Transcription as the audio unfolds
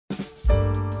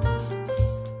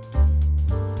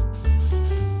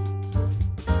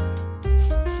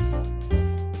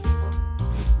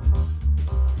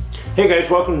Hey guys,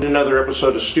 welcome to another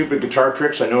episode of Stupid Guitar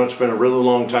Tricks. I know it's been a really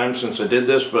long time since I did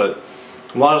this, but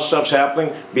a lot of stuff's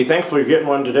happening. Be thankful you're getting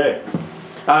one today.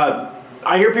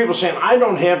 I hear people saying, I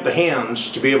don't have the hands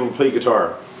to be able to play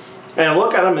guitar. And I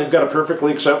look at them, they've got a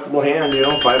perfectly acceptable hand, you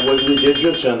know, 5 wiggly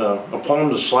digits and a palm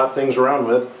to slap things around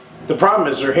with. The problem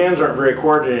is their hands aren't very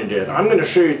coordinated. I'm going to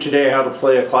show you today how to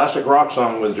play a classic rock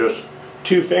song with just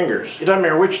 2 fingers. It doesn't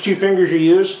matter which 2 fingers you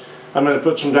use. I'm going to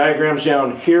put some diagrams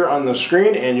down here on the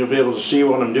screen and you'll be able to see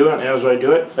what I'm doing as I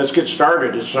do it. Let's get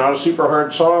started. It's not a super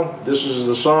hard song. This is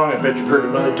the song. I bet you've heard it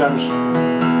many times.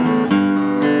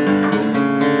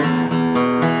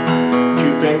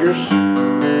 2 fingers.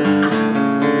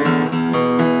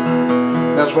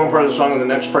 That's one part of the song, and the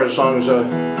next part of the song is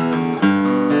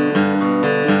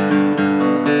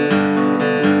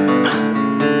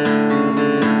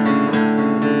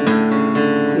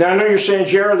Now I know you're saying,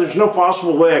 Jared, there's no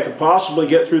possible way I could possibly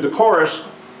get through the chorus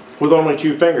with only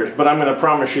 2 fingers, but I'm going to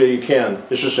promise you you can.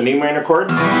 It's just an E minor chord,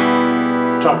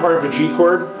 top part of a G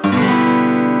chord,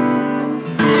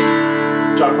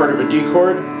 top part of a D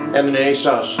chord, and an A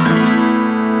sus.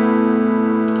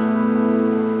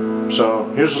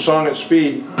 So here's the song at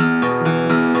speed.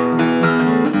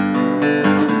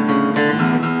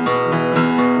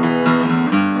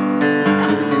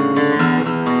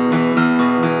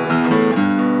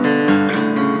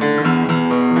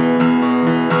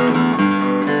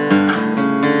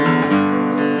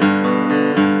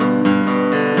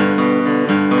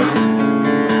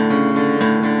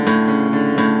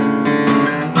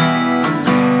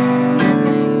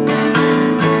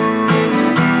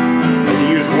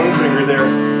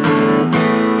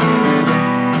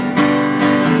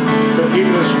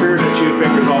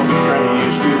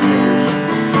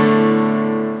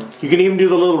 You can even do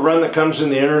the little run that comes in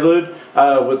the interlude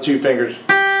with 2 fingers.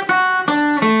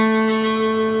 And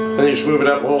then you just move it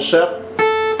up a whole step.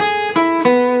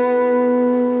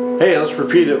 Hey, let's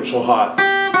repeat it. It was so hot.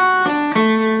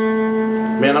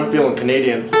 Man, I'm feeling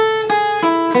Canadian.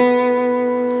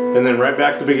 And then right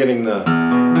back to the beginning, the...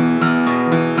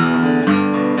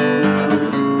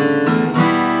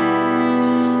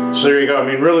 So there you go. I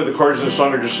mean, really the chords in the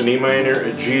song are just an E minor,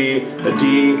 a G, a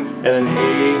D, and an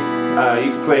A.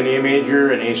 You can play an A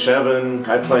major, an A7.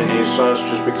 I play an A sus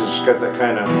just because it's got that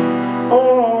kind of,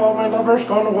 oh, my lover's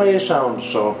gone away sound.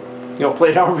 So, you know, play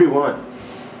it however you want.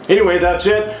 Anyway, that's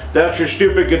it. That's your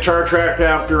stupid guitar track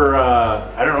after,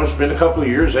 I don't know, it's been a couple of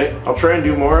years, eh? I'll try and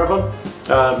do more of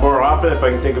them more often if I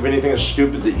can think of anything that's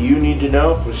stupid that you need to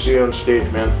know. We'll see you on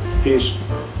stage, man. Peace.